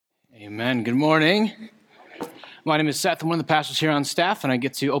Amen. Good morning. My name is Seth. I'm one of the pastors here on staff, and I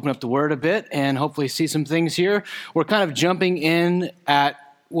get to open up the Word a bit and hopefully see some things here. We're kind of jumping in at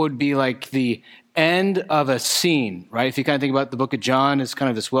what would be like the end of a scene, right? If you kind of think about the book of John as kind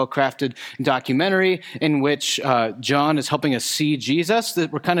of this well-crafted documentary in which John is helping us see Jesus,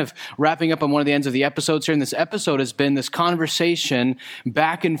 that we're kind of wrapping up on one of the ends of the episodes here. And this episode has been this conversation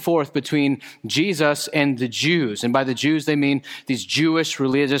back and forth between Jesus and the Jews. And by the Jews, they mean these Jewish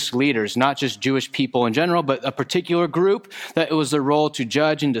religious leaders, not just Jewish people in general, but a particular group that it was their role to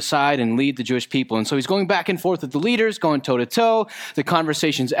judge and decide and lead the Jewish people. And so he's going back and forth with the leaders, going toe-to-toe. The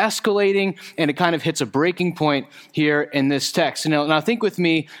conversation's escalating, and it kind of hits a breaking point here in this text. Now think with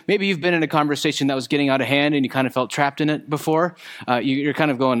me, maybe you've been in a conversation that was getting out of hand and you kind of felt trapped in it before. You're kind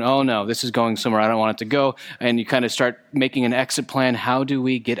of going, oh no, this is going somewhere I don't want it to go. And you kind of start making an exit plan. How do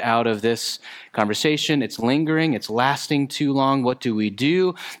we get out of this conversation? It's lingering. It's lasting too long. What do we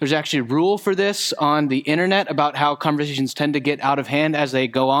do? There's actually a rule for this on the internet about how conversations tend to get out of hand as they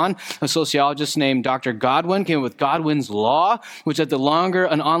go on. A sociologist named Dr. Godwin came up with Godwin's law, which is that the longer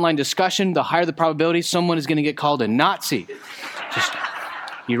an online discussion, the higher the probability someone is going to get called a Nazi. Just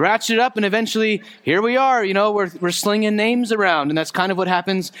you ratchet it up, and eventually, here we are, we're slinging names around, and that's kind of what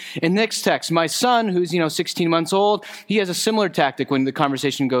happens in Nick's text. My son, who's, 16 months old, he has a similar tactic when the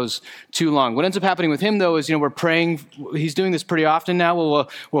conversation goes too long. What ends up happening with him, though, is, we're praying. He's doing this pretty often now.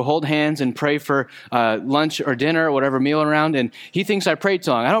 We'll hold hands and pray for lunch or dinner or whatever meal around, and he thinks I prayed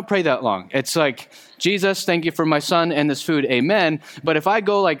too long. I don't pray that long. It's like, Jesus, thank you for my son and this food, amen. But if I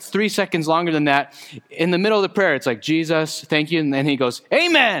go like 3 seconds longer than that, in the middle of the prayer, it's like, Jesus, thank you. And then he goes,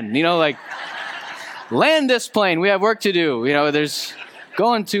 amen. Land this plane. We have work to do. There's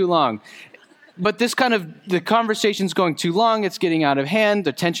going too long. But the conversation's going too long. It's getting out of hand.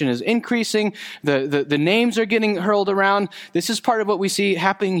 The tension is increasing. The names are getting hurled around. This is part of what we see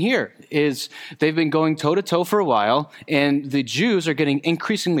happening here is they've been going toe-to-toe for a while, and the Jews are getting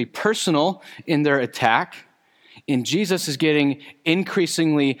increasingly personal in their attack. And Jesus is getting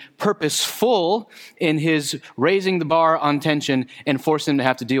increasingly purposeful in his raising the bar on tension and forcing them to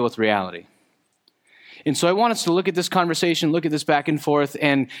have to deal with reality. And so I want us to look at this conversation, look at this back and forth,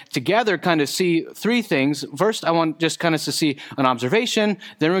 and together kind of see three things. First, I want just kind of to see an observation.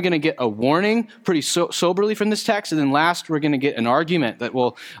 Then we're going to get a warning pretty soberly from this text. And then last, we're going to get an argument that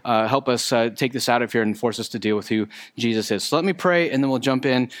will help us take this out of here and force us to deal with who Jesus is. So let me pray, and then we'll jump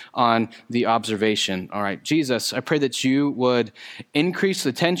in on the observation. All right, Jesus, I pray that you would increase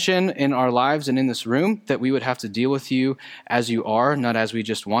the tension in our lives and in this room, that we would have to deal with you as you are, not as we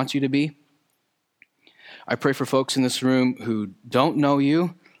just want you to be. I pray for folks in this room who don't know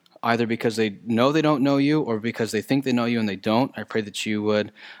you, either because they know they don't know you or because they think they know you and they don't. I pray that you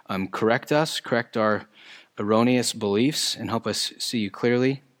would correct us, correct our erroneous beliefs, and help us see you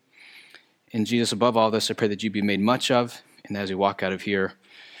clearly. And Jesus, above all this, I pray that you be made much of, and as we walk out of here,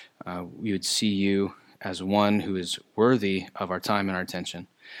 we would see you as one who is worthy of our time and our attention. In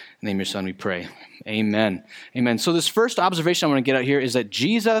the name of your Son, we pray. Amen. Amen. So this first observation I want to get out here is that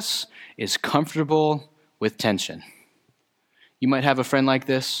Jesus is comfortable with tension. You might have a friend like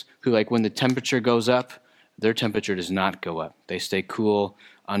this who, when the temperature goes up, their temperature does not go up. They stay cool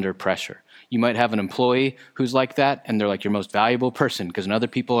under pressure. You might have an employee who's like that, and they're like your most valuable person, because when other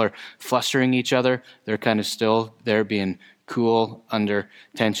people are flustering each other, they're kind of still there being cool under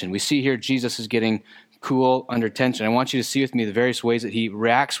tension. We see here Jesus is getting cool under tension. I want you to see with me the various ways that he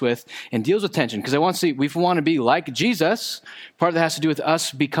reacts with and deals with tension, because I want to see, we want to be like Jesus. Part of that has to do with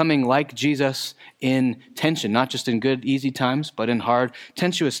us becoming like Jesus in tension, not just in good, easy times, but in hard,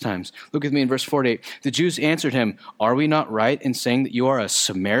 tensuous times. Look with me in verse 48. The Jews answered him, "Are we not right in saying that you are a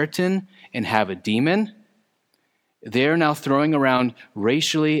Samaritan and have a demon?" They are now throwing around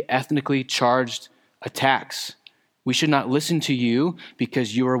racially, ethnically charged attacks. We should not listen to you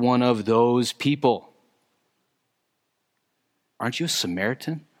because you are one of those people. Aren't you a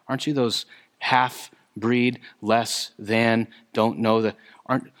Samaritan? Aren't you those half-breed, less than, don't know that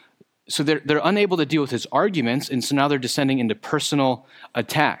aren't? So they're unable to deal with his arguments, and so now they're descending into personal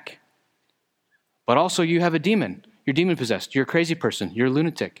attack. But also you have a demon. You're demon-possessed. You're a crazy person. You're a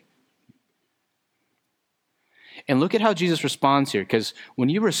lunatic. And look at how Jesus responds here, because when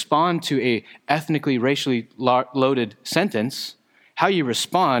you respond to a ethnically, racially loaded sentence, how you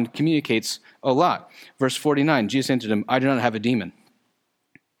respond communicates a lot. Verse 49, Jesus answered him, "I do not have a demon."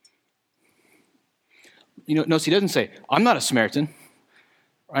 Notice he doesn't say, "I'm not a Samaritan,"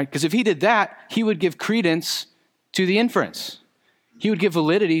 right? Because if he did that, he would give credence to the inference. He would give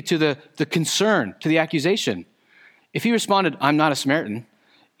validity to the concern, to the accusation. If he responded, "I'm not a Samaritan,"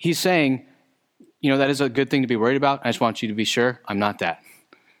 he's saying, that is a good thing to be worried about. I just want you to be sure I'm not that.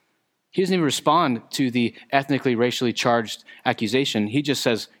 He doesn't even respond to the ethnically, racially charged accusation. He just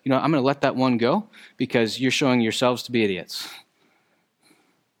says, I'm going to let that one go because you're showing yourselves to be idiots.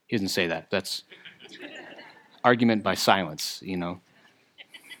 He doesn't say that. That's argument by silence,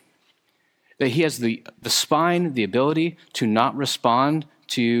 That he has the spine, the ability to not respond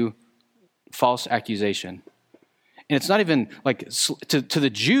to false accusation. And it's not even like, to the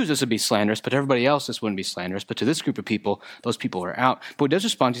Jews this would be slanderous, but to everybody else this wouldn't be slanderous. But to this group of people, those people are out. But he does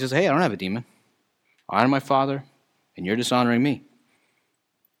respond. He says, hey, I don't have a demon. I honor my Father, and you're dishonoring me.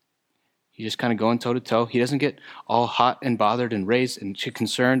 He's just kind of going toe-to-toe. He doesn't get all hot and bothered and raised and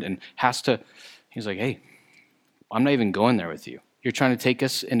concerned and he's like, hey, I'm not even going there with you. You're trying to take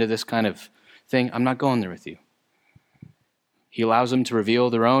us into this kind of thing. I'm not going there with you. He allows them to reveal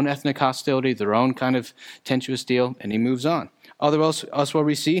their own ethnic hostility, their own kind of tempestuous deal, and he moves on. Elsewhere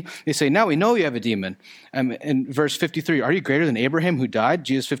we see, they say, now we know you have a demon. In verse 53, are you greater than Abraham who died?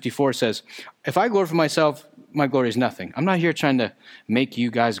 Jesus 54 says, if I glorify myself, my glory is nothing. I'm not here trying to make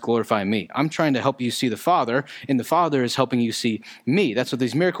you guys glorify me. I'm trying to help you see the Father, and the Father is helping you see me. That's what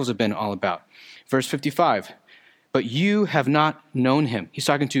these miracles have been all about. Verse 55, but you have not known him. He's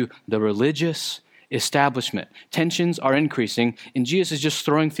talking to the religious establishment. Tensions are increasing, and Jesus is just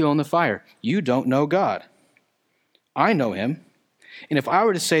throwing fuel on the fire. You don't know God. I know him. And if I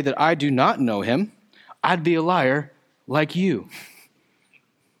were to say that I do not know him, I'd be a liar like you.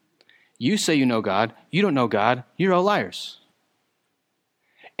 You say you know God. You don't know God. You're all liars.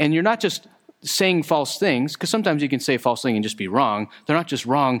 And you're not just saying false things, because sometimes you can say false thing and just be wrong. They're not just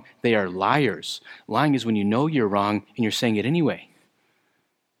wrong. They are liars. Lying is when you know you're wrong and you're saying it anyway.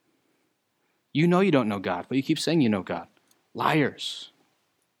 You know you don't know God, but you keep saying you know God. Liars.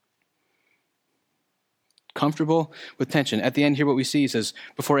 Comfortable with tension. At the end here, what we see, he says,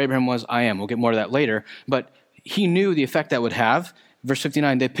 before Abraham was, I am. We'll get more to that later. But he knew the effect that would have. Verse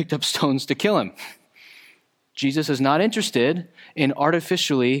 59, they picked up stones to kill him. Jesus is not interested in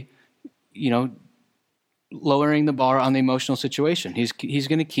artificially, lowering the bar on the emotional situation. He's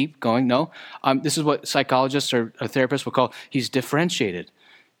going to keep going. No, this is what psychologists or therapists will call, he's differentiated.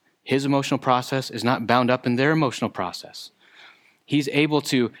 His emotional process is not bound up in their emotional process. He's able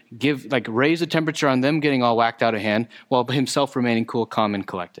to raise the temperature on them getting all whacked out of hand while himself remaining cool, calm, and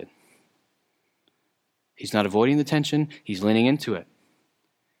collected. He's not avoiding the tension. He's leaning into it.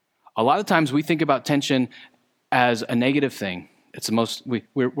 A lot of times we think about tension as a negative thing. It's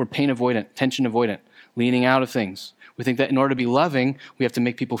we're pain avoidant, tension avoidant, leaning out of things. We think that in order to be loving, we have to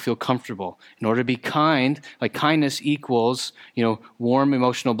make people feel comfortable. In order to be kind, kindness equals, warm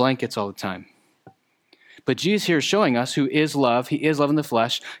emotional blankets all the time. But Jesus here is showing us who is love. He is love in the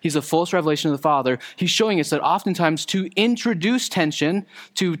flesh. He's the fullest revelation of the Father. He's showing us that oftentimes to introduce tension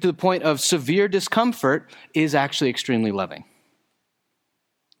to the point of severe discomfort is actually extremely loving.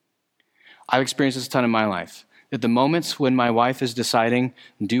 I've experienced this a ton in my life. That the moments when my wife is deciding,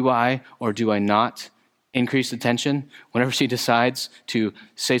 do I or do I not increase the tension, whenever she decides to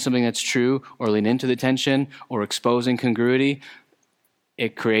say something that's true or lean into the tension or expose incongruity,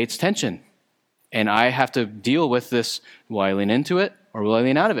 it creates tension. And I have to deal with this, will I lean into it or will I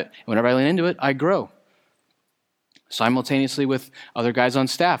lean out of it? And whenever I lean into it, I grow. Simultaneously with other guys on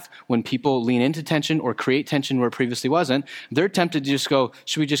staff, when people lean into tension or create tension where it previously wasn't, they're tempted to just go,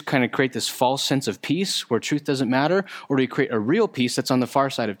 should we just kind of create this false sense of peace where truth doesn't matter? Or do we create a real peace that's on the far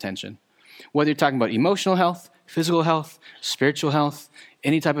side of tension? Whether you're talking about emotional health, physical health, spiritual health,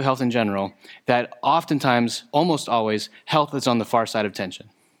 any type of health in general, that oftentimes, almost always, health is on the far side of tension.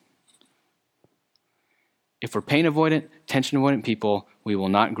 If we're pain avoidant, tension avoidant people, we will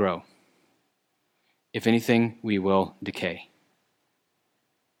not grow. If anything, we will decay.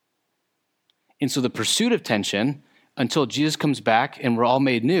 And so the pursuit of tension, until Jesus comes back and we're all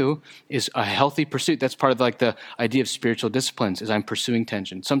made new, is a healthy pursuit. That's part of the idea of spiritual disciplines, is I'm pursuing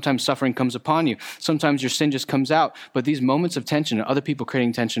tension. Sometimes suffering comes upon you. Sometimes your sin just comes out. But these moments of tension and other people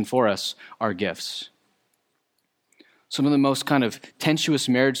creating tension for us are gifts. Some of the most kind of tenuous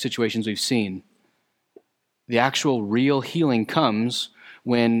marriage situations we've seen, the actual real healing comes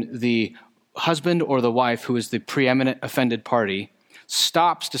when the husband or the wife, who is the preeminent offended party,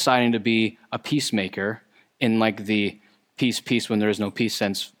 stops deciding to be a peacemaker in the peace when there is no peace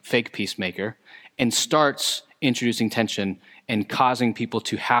sense, fake peacemaker, and starts introducing tension and causing people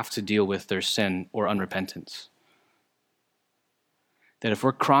to have to deal with their sin or unrepentance. That if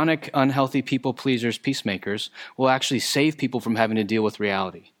we're chronic, unhealthy people pleasers, peacemakers, we'll actually save people from having to deal with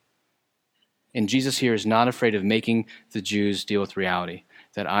reality. And Jesus here is not afraid of making the Jews deal with reality,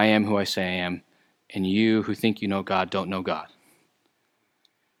 that I am who I say I am, and you who think you know God don't know God.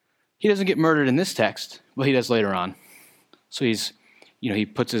 He doesn't get murdered in this text, but he does later on. So he's he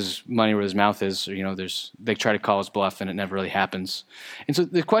puts his money where his mouth is, or, they try to call his bluff and it never really happens. And so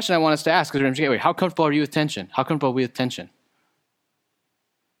the question I want us to ask is, how comfortable are you with tension? How comfortable are we with tension?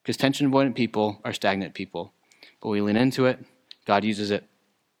 Because tension-avoidant people are stagnant people. But we lean into it, God uses it,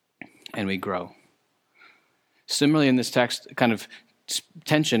 and we grow. Similarly, in this text, kind of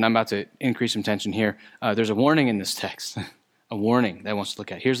tension, I'm about to increase some tension here. There's a warning in this text, a warning that I want us to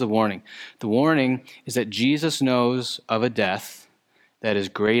look at. Here's the warning. The warning is that Jesus knows of a death that is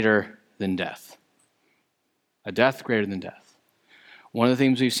greater than death. A death greater than death. One of the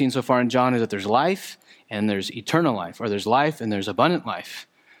themes we've seen so far in John is that there's life and there's eternal life, or there's life and there's abundant life.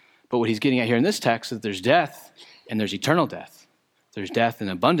 But what he's getting at here in this text is that there's death and there's eternal death. There's death and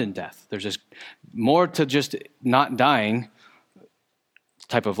abundant death. There's this more to just not dying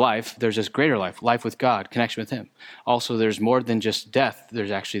type of life. There's this greater life, life with God, connection with him. Also, there's more than just death.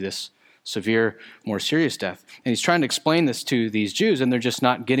 There's actually this severe, more serious death. And he's trying to explain this to these Jews, and they're just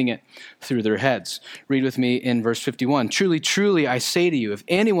not getting it through their heads. Read with me in verse 51. Truly, truly, I say to you, if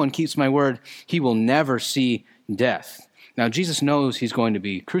anyone keeps my word, he will never see death. Now, Jesus knows he's going to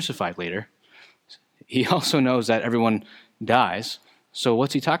be crucified later. He also knows that everyone dies. So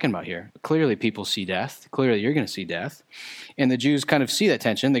what's he talking about here? Clearly, people see death. Clearly, you're going to see death. And the Jews kind of see that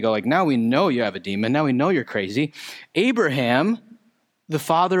tension. They go like, now we know you have a demon. Now we know you're crazy. Abraham, the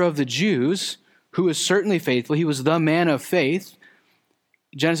father of the Jews, who is certainly faithful. He was the man of faith.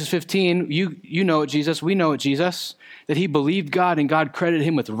 Genesis 15, you know it, Jesus. We know it, Jesus. That he believed God and God credited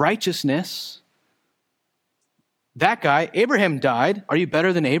him with righteousness. That guy, Abraham died. Are you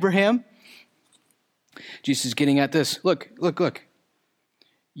better than Abraham? Jesus is getting at this. Look.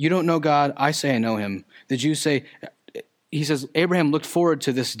 You don't know God. I say I know him. The Jews say, he says, Abraham looked forward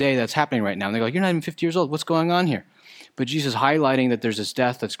to this day that's happening right now. And they go, you're not even 50 years old. What's going on here? But Jesus is highlighting that there's this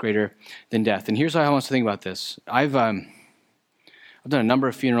death that's greater than death. And here's how I want us to think about this. I've done a number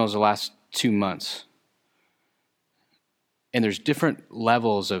of funerals the last 2 months. And there's different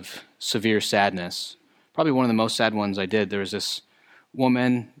levels of severe sadness. Probably one of the most sad ones I did. There was this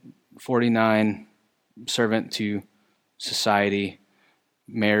woman, 49, servant to society,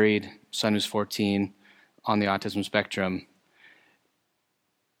 married, son who's 14, on the autism spectrum.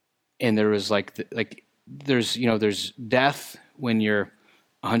 And there was there's death when you're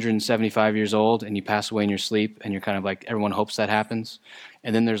 175 years old and you pass away in your sleep, and you're kind of like, everyone hopes that happens.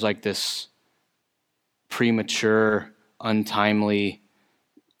 And then there's like this premature, untimely,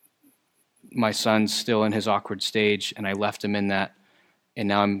 my son's still in his awkward stage and I left him in that, and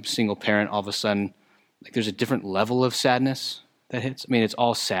now I'm single parent. All of a sudden, like, there's a different level of sadness that hits. I mean, it's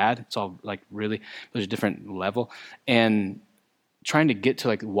all sad. It's all like really, there's a different level. And trying to get to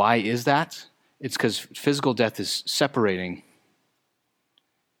like, why is that? It's because physical death is separating.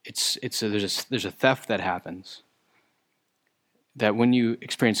 There's a theft that happens. That when you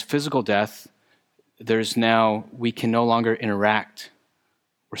experience physical death, we can no longer interact.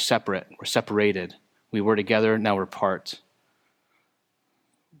 We're separate. We're separated. We were together, now we're apart.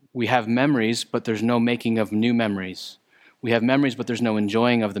 We have memories, but there's no making of new memories. We have memories, but there's no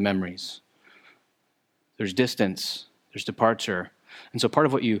enjoying of the memories. There's distance. There's departure. And so part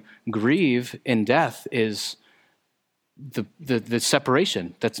of what you grieve in death is the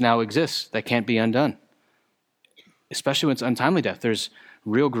separation that now exists, that can't be undone. Especially when it's untimely death. There's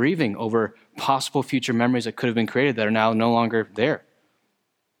real grieving over possible future memories that could have been created that are now no longer there.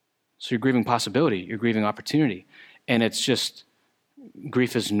 So you're grieving possibility, you're grieving opportunity. And it's just,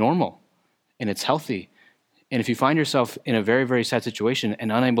 grief is normal and it's healthy. And if you find yourself in a very, very sad situation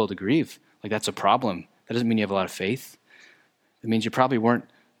and unable to grieve, like, that's a problem. That doesn't mean you have a lot of faith. It means you probably weren't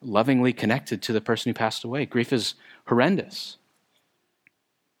lovingly connected to the person who passed away. Grief is horrendous.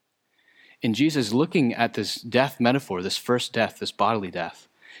 And Jesus, looking at this death metaphor, this first death, this bodily death,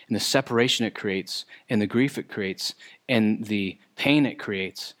 and the separation it creates, and the grief it creates, and the pain it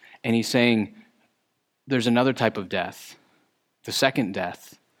creates, and he's saying there's another type of death, the second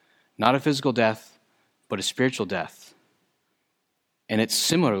death, not a physical death, but a spiritual death. And it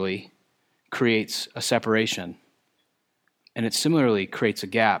similarly creates a separation. And it similarly creates a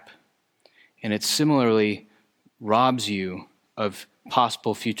gap. And it similarly robs you of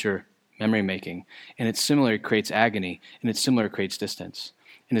possible future memory making. And it similarly creates agony. And it similarly creates distance.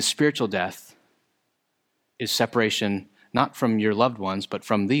 And the spiritual death is separation, not from your loved ones, but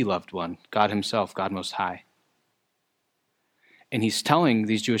from the loved one, God himself, God Most High. And he's telling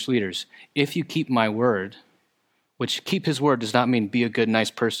these Jewish leaders, if you keep my word, which keep his word does not mean be a good, nice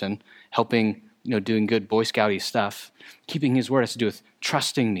person, helping, doing good Boy Scouty stuff. Keeping his word has to do with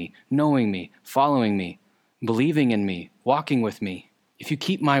trusting me, knowing me, following me, believing in me, walking with me. If you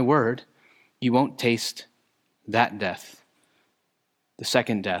keep my word, you won't taste that death, the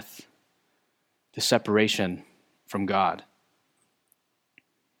second death, the separation from God.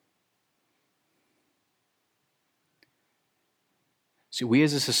 See, we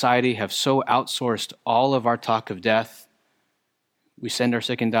as a society have so outsourced all of our talk of death. We send our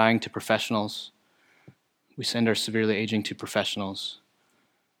sick and dying to professionals. We send our severely aging to professionals.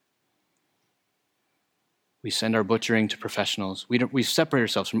 We send our butchering to professionals. We separate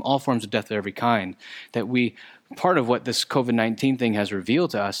ourselves from all forms of death of every kind. Part of what this COVID-19 thing has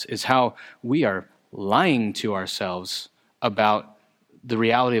revealed to us is how we are lying to ourselves about the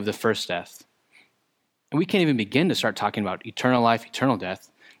reality of the first death. And we can't even begin to start talking about eternal life, eternal death,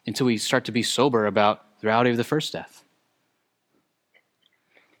 until we start to be sober about the reality of the first death.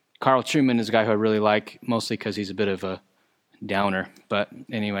 Carl Trueman is a guy who I really like, mostly because he's a bit of a downer. But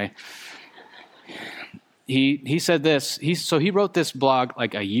anyway, he said this. He wrote this blog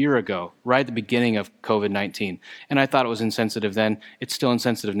like a year ago, right at the beginning of COVID-19. And I thought it was insensitive then. It's still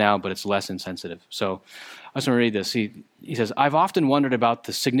insensitive now, but it's less insensitive. So I just want to read this. He says, "I've often wondered about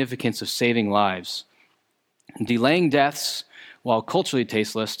the significance of saving lives. Delaying deaths, while culturally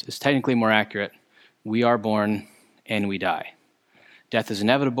tasteless, is technically more accurate. We are born and we die. Death is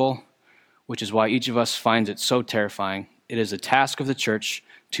inevitable, which is why each of us finds it so terrifying. It is a task of the church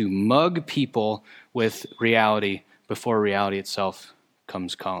to mug people with reality before reality itself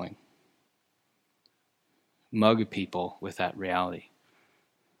comes calling." Mug people with that reality.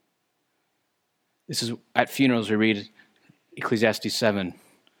 This is, at funerals, we read Ecclesiastes 7.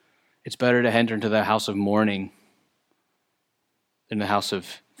 It's better to enter into the house of mourning than the house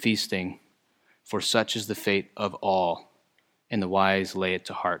of feasting, for such is the fate of all, and the wise lay it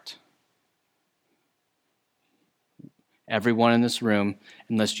to heart. Everyone in this room,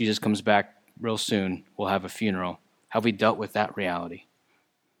 unless Jesus comes back real soon, will have a funeral. Have we dealt with that reality?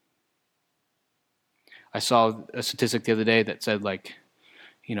 I saw a statistic the other day that said,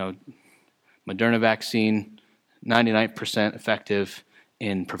 Moderna vaccine, 99% effective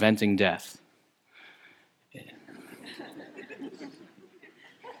in preventing death.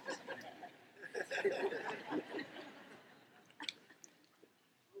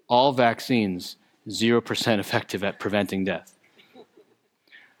 All vaccines, 0% effective at preventing death.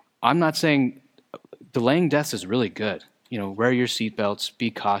 I'm not saying delaying deaths is really good. Wear your seatbelts, be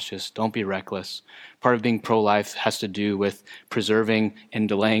cautious, don't be reckless. Part of being pro-life has to do with preserving and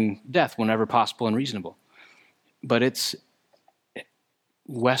delaying death whenever possible and reasonable. But it's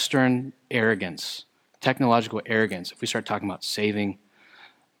Western arrogance, technological arrogance. If we start talking about saving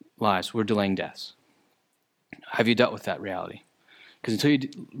lives, we're delaying deaths. Have you dealt with that reality? Because until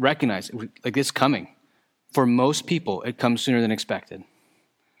you recognize, it's coming. For most people, it comes sooner than expected.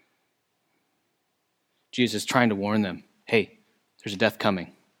 Jesus is trying to warn them, hey, there's a death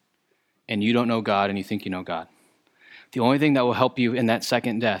coming. And you don't know God, and you think you know God. The only thing that will help you in that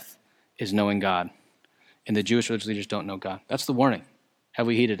second death is knowing God. And the Jewish religious leaders don't know God. That's the warning. Have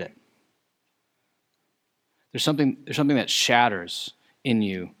we heeded it? There's something that shatters in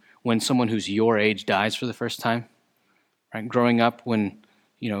you when someone who's your age dies for the first time. Right? Growing up, when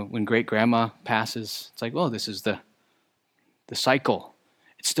great grandma passes, it's like, this is the cycle.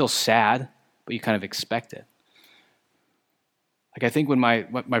 It's still sad, but you kind of expect it. I think when my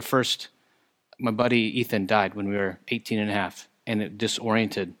buddy Ethan died when we were 18 and a half, and it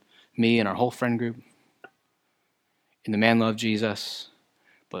disoriented me and our whole friend group. And the man loved Jesus,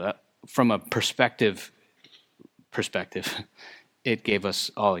 but from a perspective, it gave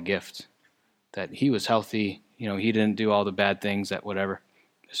us all a gift that he was healthy. He didn't do all the bad things that whatever.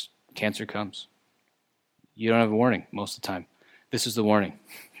 Just cancer comes. You don't have a warning most of the time. This is the warning.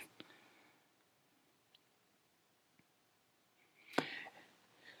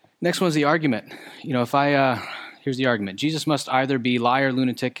 Next one's the argument. Here's the argument. Jesus must either be liar,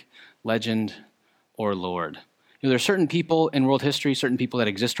 lunatic, legend, or Lord. There are certain people in world history, certain people that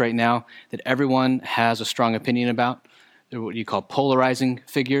exist right now that everyone has a strong opinion about. They're what you call polarizing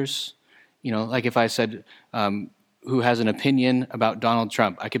figures. Like if I said, who has an opinion about Donald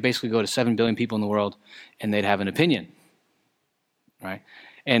Trump, I could basically go to 7 billion people in the world and they'd have an opinion, right?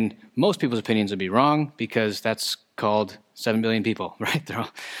 And most people's opinions would be wrong because that's called 7 billion people, right?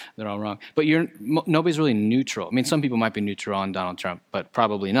 They're all wrong. But nobody's really neutral. I mean, some people might be neutral on Donald Trump, but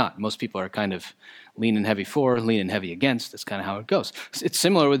probably not. Most people are kind of leaning heavy for, leaning heavy against. That's kind of how it goes. It's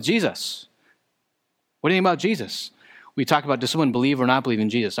similar with Jesus. What do you think about Jesus? We talk about, does someone believe or not believe in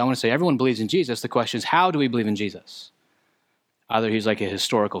Jesus? I want to say everyone believes in Jesus. The question is, how do we believe in Jesus? Either he's like a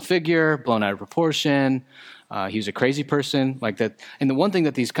historical figure, blown out of proportion, he was a crazy person, like that. And the one thing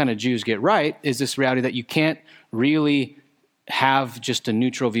that these kind of Jews get right is this reality that you can't really have just a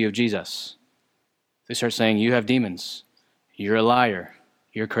neutral view of Jesus. They start saying, you have demons, you're a liar,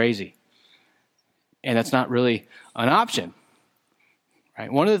 you're crazy. And that's not really an option.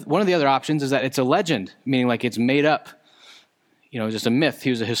 Right? One of the other options is that it's a legend, meaning like it's made up. Just a myth. He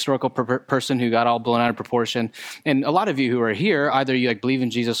was a historical person who got all blown out of proportion. And a lot of you who are here, either you believe in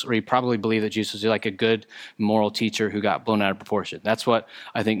Jesus or you probably believe that Jesus was like a good moral teacher who got blown out of proportion. That's what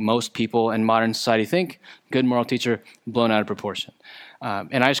I think most people in modern society think. Good moral teacher, blown out of proportion.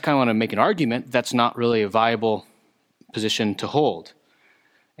 And I just kind of want to make an argument that's not really a viable position to hold.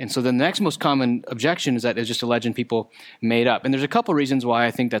 And so then the next most common objection is that it's just a legend people made up. And there's a couple reasons why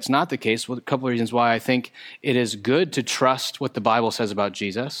I think that's not the case. Well, a couple of reasons why I think it is good to trust what the Bible says about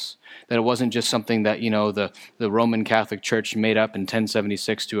Jesus, that it wasn't just something that, the Roman Catholic Church made up in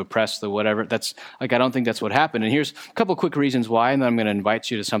 1076 to oppress the whatever. I don't think that's what happened. And here's a couple quick reasons why, and then I'm going to invite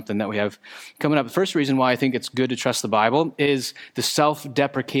you to something that we have coming up. The first reason why I think it's good to trust the Bible is the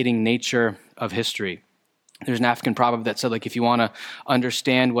self-deprecating nature of history. There's an African proverb that said, if you want to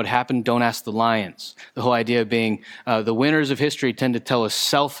understand what happened, don't ask the lions. The whole idea being the winners of history tend to tell a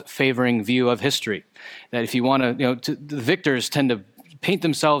self-favoring view of history. That if you want the victors tend to paint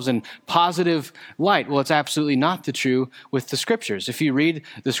themselves in positive light. Well, it's absolutely not the true with the Scriptures. If you read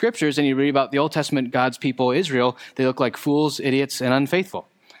the Scriptures and you read about the Old Testament, God's people, Israel, they look like fools, idiots, and unfaithful.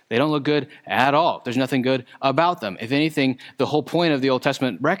 They don't look good at all. There's nothing good about them. If anything, the whole point of the Old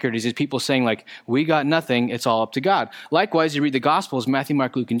Testament record is these people saying we got nothing, it's all up to God. Likewise, you read the Gospels, Matthew,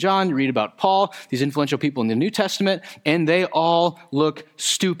 Mark, Luke, and John, you read about Paul, these influential people in the New Testament, and they all look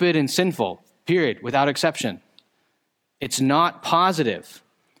stupid and sinful, period, without exception. It's not positive.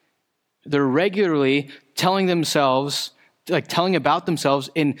 They're regularly telling about themselves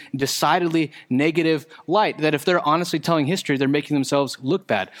in decidedly negative light, that if they're honestly telling history, they're making themselves look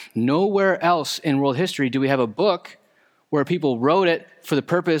bad. Nowhere else in world history do we have a book where people wrote it for the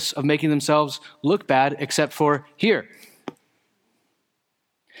purpose of making themselves look bad, except for here.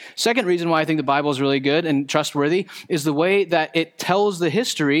 Second reason why I think the Bible is really good and trustworthy is the way that it tells the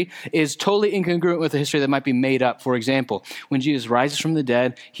history is totally incongruent with the history that might be made up. For example, when Jesus rises from the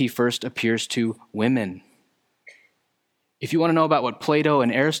dead, he first appears to women. If you want to know about what Plato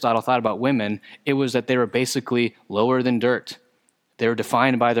and Aristotle thought about women, it was that they were basically lower than dirt. They were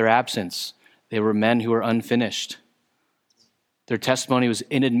defined by their absence. They were men who were unfinished. Their testimony was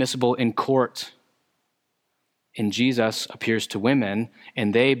inadmissible in court. And Jesus appears to women,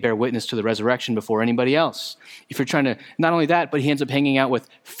 and they bear witness to the resurrection before anybody else. If you're trying to, not only that, but he ends up hanging out with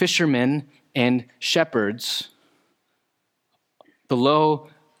fishermen and shepherds, below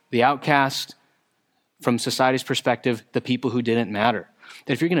the outcast, from society's perspective, the people who didn't matter.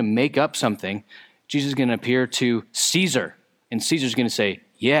 That if you're going to make up something, Jesus is going to appear to Caesar, and Caesar's going to say,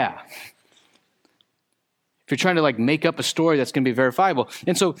 yeah. If you're trying to make up a story that's going to be verifiable.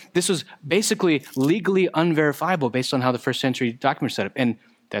 And so this was basically legally unverifiable based on how the first century documents set up. And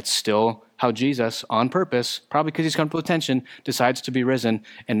that's still how Jesus, on purpose, probably because he's comfortable with tension, decides to be risen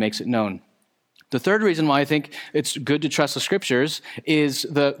and makes it known. The third reason why I think it's good to trust the Scriptures is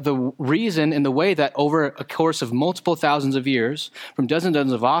the reason and the way that over a course of multiple thousands of years, from dozens and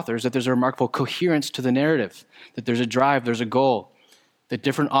dozens of authors, that there's a remarkable coherence to the narrative, that there's a drive, there's a goal, that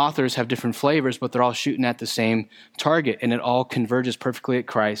different authors have different flavors, but they're all shooting at the same target, and it all converges perfectly at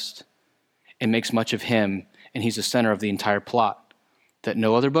Christ and makes much of him, and he's the center of the entire plot, that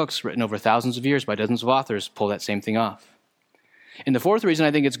no other books written over thousands of years by dozens of authors pull that same thing off. And the fourth reason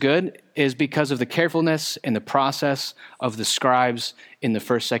I think it's good is because of the carefulness and the process of the scribes in the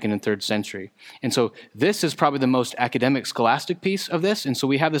first, second, and third century. And so this is probably the most academic, scholastic piece of this. And so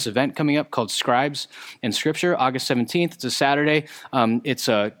we have this event coming up called Scribes in Scripture, August 17th. It's a Saturday. It's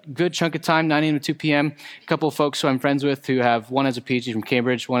a good chunk of time, 9 a.m. to 2 p.m. A couple of folks who I'm friends with who have, one has a PhD from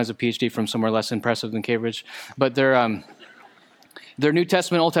Cambridge, one has a PhD from somewhere less impressive than Cambridge. But they're New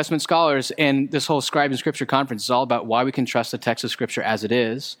Testament, Old Testament scholars, and this whole Scribe in Scripture conference is all about why we can trust the text of Scripture as it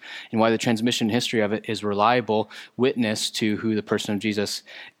is, and why the transmission history of it is reliable witness to who the person of Jesus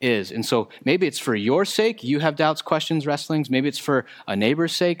is. And so maybe it's for your sake, you have doubts, questions, wrestlings. Maybe it's for a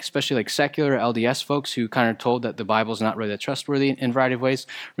neighbor's sake, especially secular LDS folks who kind of told that the Bible is not really that trustworthy in a variety of ways.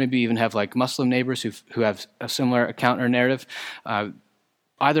 Maybe you even have Muslim neighbors who have a similar account or narrative.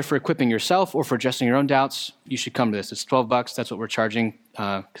 Either for equipping yourself or for addressing your own doubts, you should come to this. It's $12. That's what we're charging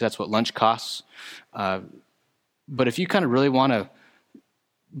because that's what lunch costs. But if you kind of really want to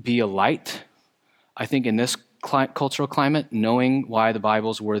be a light, I think in this cultural climate, knowing why the Bible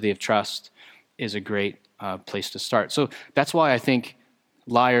is worthy of trust is a great place to start. So that's why I think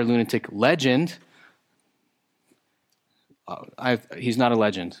liar, lunatic, legend, he's not a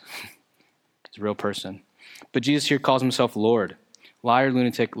legend. He's a real person. But Jesus here calls himself Lord. Liar,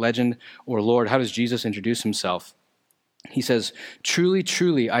 lunatic, legend, or Lord. How does Jesus introduce himself? He says, "Truly,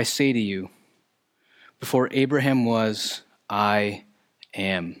 truly, I say to you, before Abraham was, I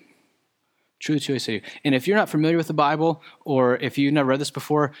am." Truly, truly, I say to you. And if you're not familiar with the Bible, or if you've never read this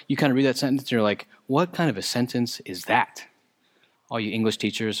before, you kind of read that sentence and you're like, what kind of a sentence is that? All you English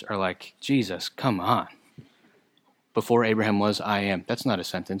teachers are like, Jesus, come on. Before Abraham was, I am. That's not a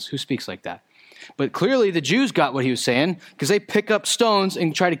sentence. Who speaks like that? But clearly the Jews got what he was saying because they pick up stones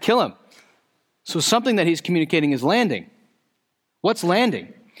and try to kill him. So something that he's communicating is landing. What's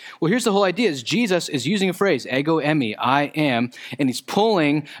landing? Well, here's the whole idea is Jesus is using a phrase, ego eimi, I am, and he's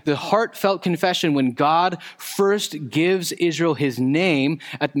pulling the heartfelt confession when God first gives Israel his name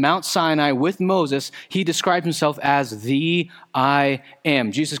at Mount Sinai with Moses. He describes himself as the I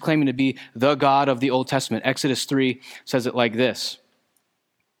am. Jesus claiming to be the God of the Old Testament. Exodus 3 says it like this.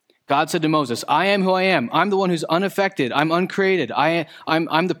 God said to Moses, I am who I am. I'm the one who's unaffected. I'm uncreated.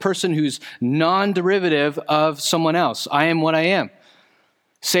 I'm the person who's non-derivative of someone else. I am what I am.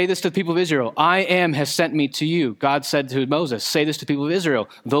 Say this to the people of Israel. I am has sent me to you. God said to Moses, say this to the people of Israel.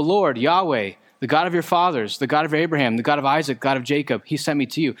 The Lord, Yahweh, the God of your fathers, the God of Abraham, the God of Isaac, God of Jacob, he sent me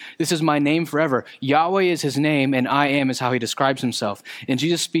to you. This is my name forever. Yahweh is his name, and I am is how he describes himself. And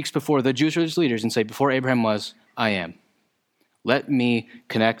Jesus speaks before the Jewish religious leaders and say, before Abraham was, I am. Let me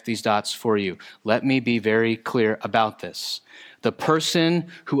connect these dots for you. Let me be very clear about this. The person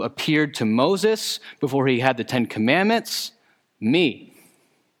who appeared to Moses before he had the 10 Commandments, me.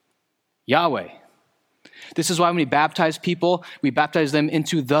 Yahweh. This is why when we baptize people, we baptize them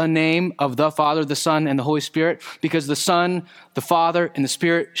into the name of the Father, the Son, and the Holy Spirit, because the Son, the Father, and the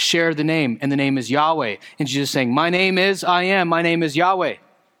Spirit share the name, and the name is Yahweh. And Jesus is saying, my name is I am, my name is Yahweh.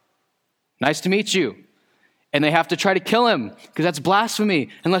 Nice to meet you. And they have to try to kill him, because that's blasphemy,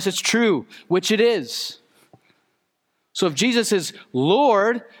 unless it's true, which it is. So if Jesus is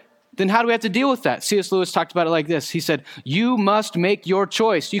Lord, then how do we have to deal with that? C.S. Lewis talked about it like this. He said, you must make your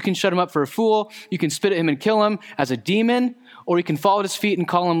choice. You can shut him up for a fool. You can spit at him and kill him as a demon, or you can fall at his feet and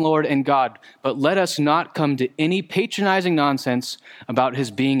call him Lord and God. But let us not come to any patronizing nonsense about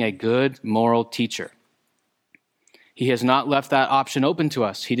his being a good moral teacher. He has not left that option open to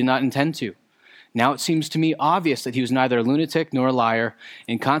us. He did not intend to. Now it seems to me obvious that he was neither a lunatic nor a liar,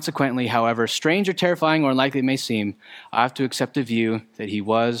 and consequently, however strange or terrifying or unlikely it may seem, I have to accept the view that he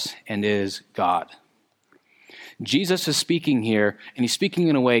was and is God. Jesus is speaking here, and he's speaking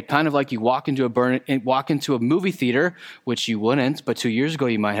in a way kind of like you walk into a movie theater, which you wouldn't, but 2 years ago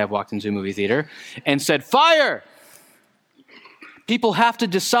you might have walked into a movie theater, and said, fire! People have to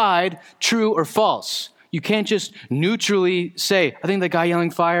decide true or false. You can't just neutrally say, I think that guy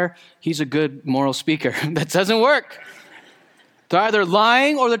yelling fire, he's a good moral speaker. That doesn't work. They're either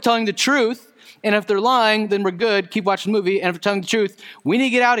lying or they're telling the truth. And if they're lying, then we're good. Keep watching the movie. And if they're telling the truth, we need to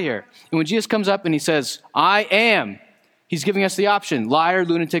get out of here. And when Jesus comes up and he says, I am, he's giving us the option. Liar,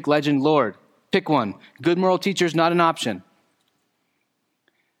 lunatic, legend, Lord. Pick one. Good moral teacher is not an option.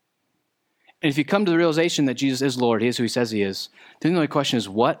 And if you come to the realization that Jesus is Lord, he is who he says he is, then the only question is,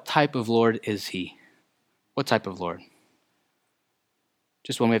 what type of Lord is he? What type of Lord?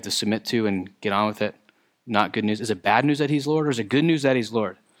 Just one we have to submit to and get on with it. Not good news. Is it bad news that he's Lord, or is it good news that he's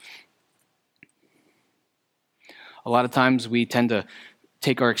Lord? A lot of times we tend to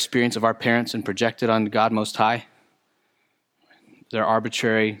take our experience of our parents and project it on God Most High. They're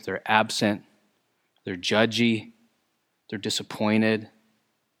arbitrary, they're absent, they're judgy, they're disappointed,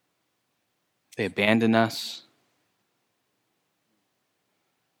 they abandon us.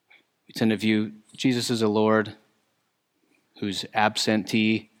 We tend to view Jesus as a Lord who's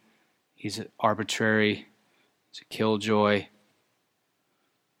absentee, he's arbitrary, he's a killjoy.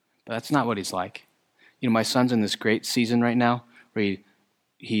 But that's not what he's like. You know, my son's in this great season right now where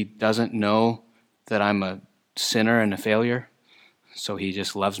he doesn't know that I'm a sinner and a failure, so he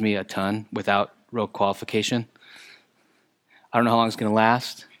just loves me a ton without real qualification. I don't know how long it's going to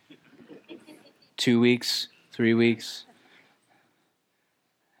last. 2 weeks, 3 weeks.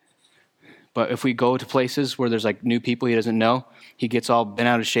 But if we go to places where there's like new people he doesn't know, he gets all bent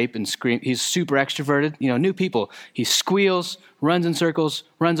out of shape and screams. He's super extroverted, new people. He squeals, runs in circles,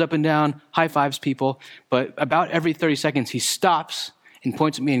 runs up and down, high fives people. But about every 30 seconds, he stops and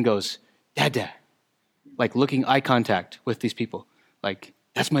points at me and goes, Dad, like looking eye contact with these people. Like,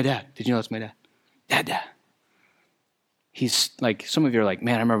 that's my dad. Did you know that's my dad? Dad. He's like, some of you are like,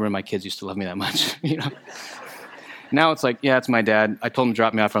 man, I remember when my kids used to love me that much. Now it's like, yeah, it's my dad. I told him to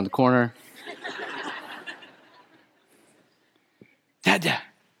drop me off around the corner. Dad.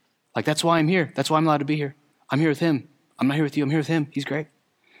 Like, that's why I'm here. That's why I'm allowed to be here. I'm here with him. I'm not here with you. I'm here with him. He's great.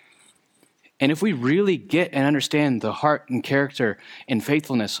 And if we really get and understand the heart and character and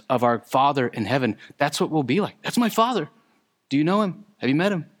faithfulness of our Father in heaven, that's what we'll be like. That's my Father. Do you know him? Have you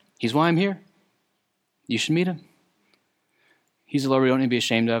met him? He's why I'm here. You should meet him. He's the Lord we don't need to be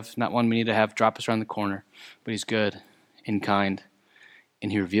ashamed of, not one we need to have drop us around the corner, but he's good and kind,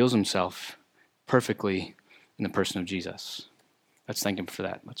 and he reveals himself perfectly in the person of Jesus. Let's thank him for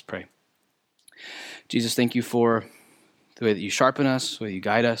that. Let's pray. Jesus, thank you for the way that you sharpen us, the way you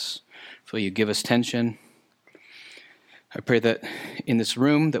guide us, the way you give us tension. I pray that in this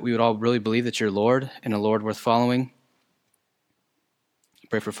room that we would all really believe that you're Lord and a Lord worth following. I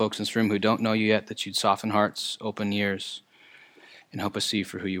pray for folks in this room who don't know you yet, that you'd soften hearts, open ears, and help us see you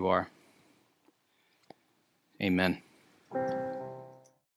for who you are. Amen.